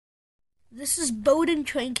This is Bodin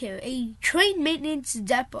Traincare, a train maintenance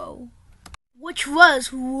depot, which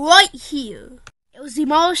was right here. It was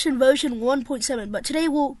demolished in version 1.7, but today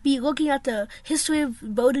we'll be looking at the history of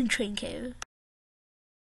Bodin Traincare.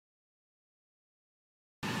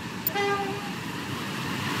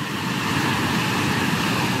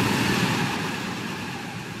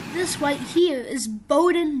 This right here is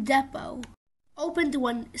Bodin Depot, opened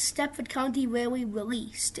when Stepford County Railway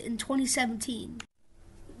released in 2017.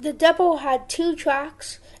 The depot had 2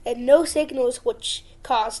 tracks and no signals, which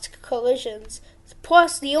caused collisions.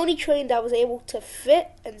 Plus, the only train that was able to fit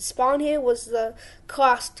and spawn here was the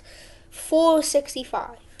class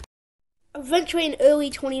 465. Eventually, in early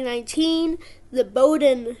 2019, the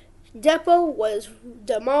Bodin depot was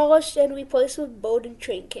demolished and replaced with Bodin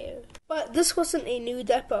Traincare. But this wasn't a new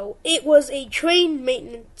depot, it was a train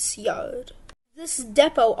maintenance yard. This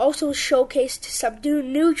depot also showcased some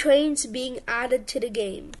new trains being added to the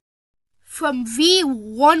game. From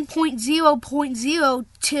V1.0.0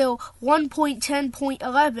 till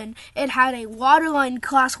 1.10.11, it had a waterline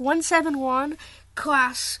class 171,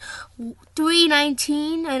 class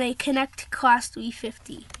 319, and a connect class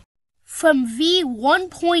 350. From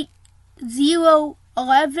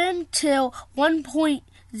V1.011 till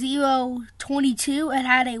 1.022, it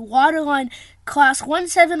had a waterline class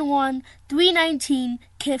 171, 319,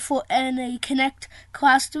 and a connect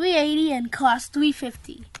class 380 and class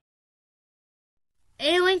 350.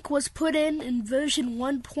 A-Link was put in version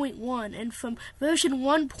 1.1, and from version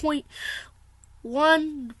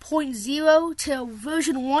 1.1.0 till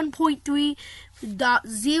version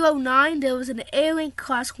 1.3.09, there was an A-Link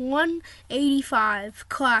class 185,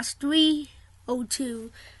 class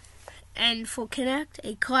 302, and for Connect,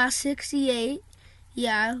 a class 68,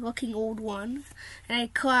 looking old one, and a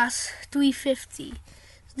class 350.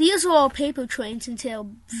 These were all paper trains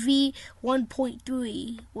until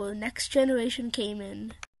V1.3, where Next Generation came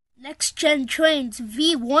in. Next Gen trains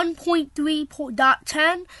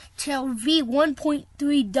V1.3.10 till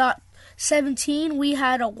V1.3.17, we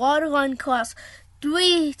had a waterline class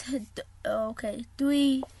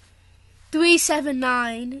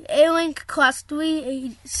 379, A-Link class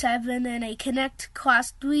 387, and a Connect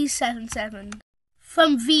class 377.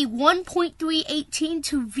 From V1.318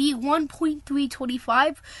 to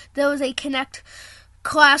V1.325, there was a Connect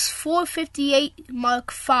class 458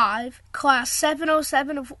 Mark V, class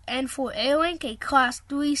 707, and for A-Link, a class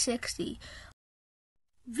 360.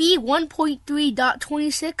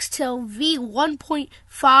 V1.3.26 till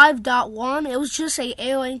V1.5.1, it was just a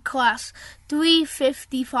A-Link class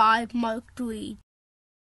 355 Mark III.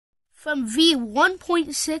 From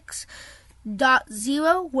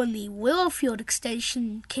V1.6.0, when the Willowfield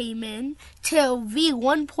extension came in, till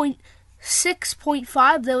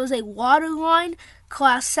V1.6.5, there was a waterline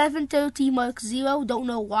class 730 Mark 0. Don't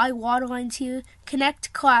know why waterline's here.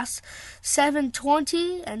 Connect class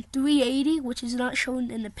 720 and 380, which is not shown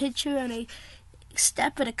in the picture, and a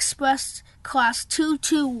Stepford Express class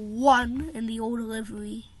 221 in the old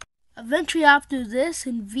livery. Eventually after this,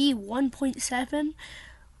 in V1.7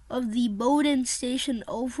 of the Bodin station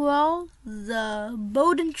overall, the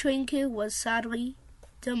Bodin Traincare was sadly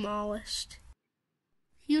demolished.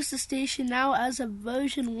 Here's the station now as of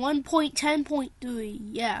version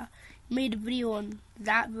 1.10.3. Made a video on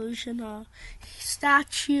that version.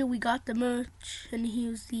 Statue, we got the merch, and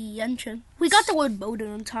here's the entrance. We got the word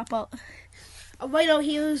Bodin on top of. Right out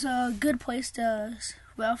here is a good place to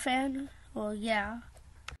rail fan.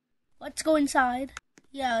 Let's go inside.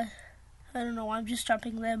 I don't know why I'm just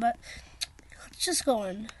jumping there, but let's just go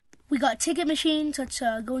in. We got ticket machines. Let's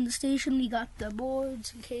go in the station. We got the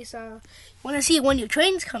boards in case you want to see when your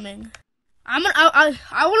train's coming. I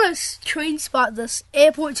want to train spot this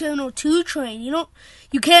Airport Terminal 2 train. You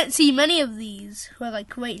can't see many of these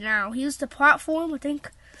like right now. Here's the platform. I think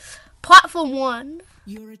platform 1.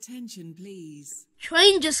 Your attention, please.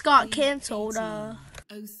 Train just got cancelled.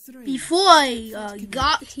 Before I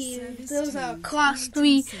got here, there was a class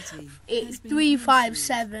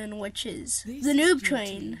 357, which is the noob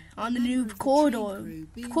train on the noob corridor.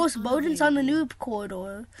 Of course, Bodin's on the noob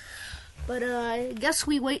corridor, but I guess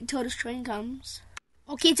we wait until this train comes.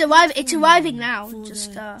 Okay, it's arriving now.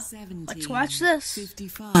 Just let's watch this.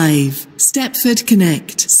 55 Stepford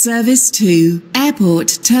Connect, Service 2,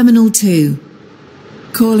 Airport Terminal 2.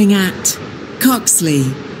 Calling at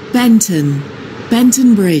Coxley, Benton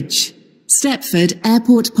Bridge, Stepford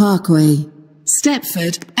Airport Parkway,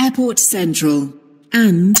 Stepford Airport Central,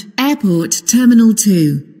 and Airport Terminal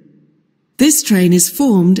 2. This train is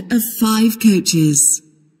formed of 5 coaches.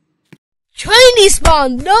 Train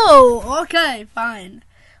despawned! No! Okay, fine.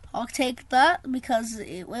 I'll take that because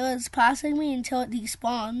it was passing me until it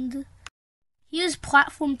despawned. Here's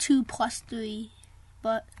platform 2 plus 3,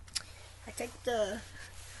 but I think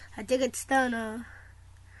it's done.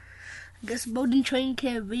 I guess Bodin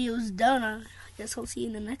Traincare video's done. I guess I'll see you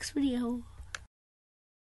in the next video.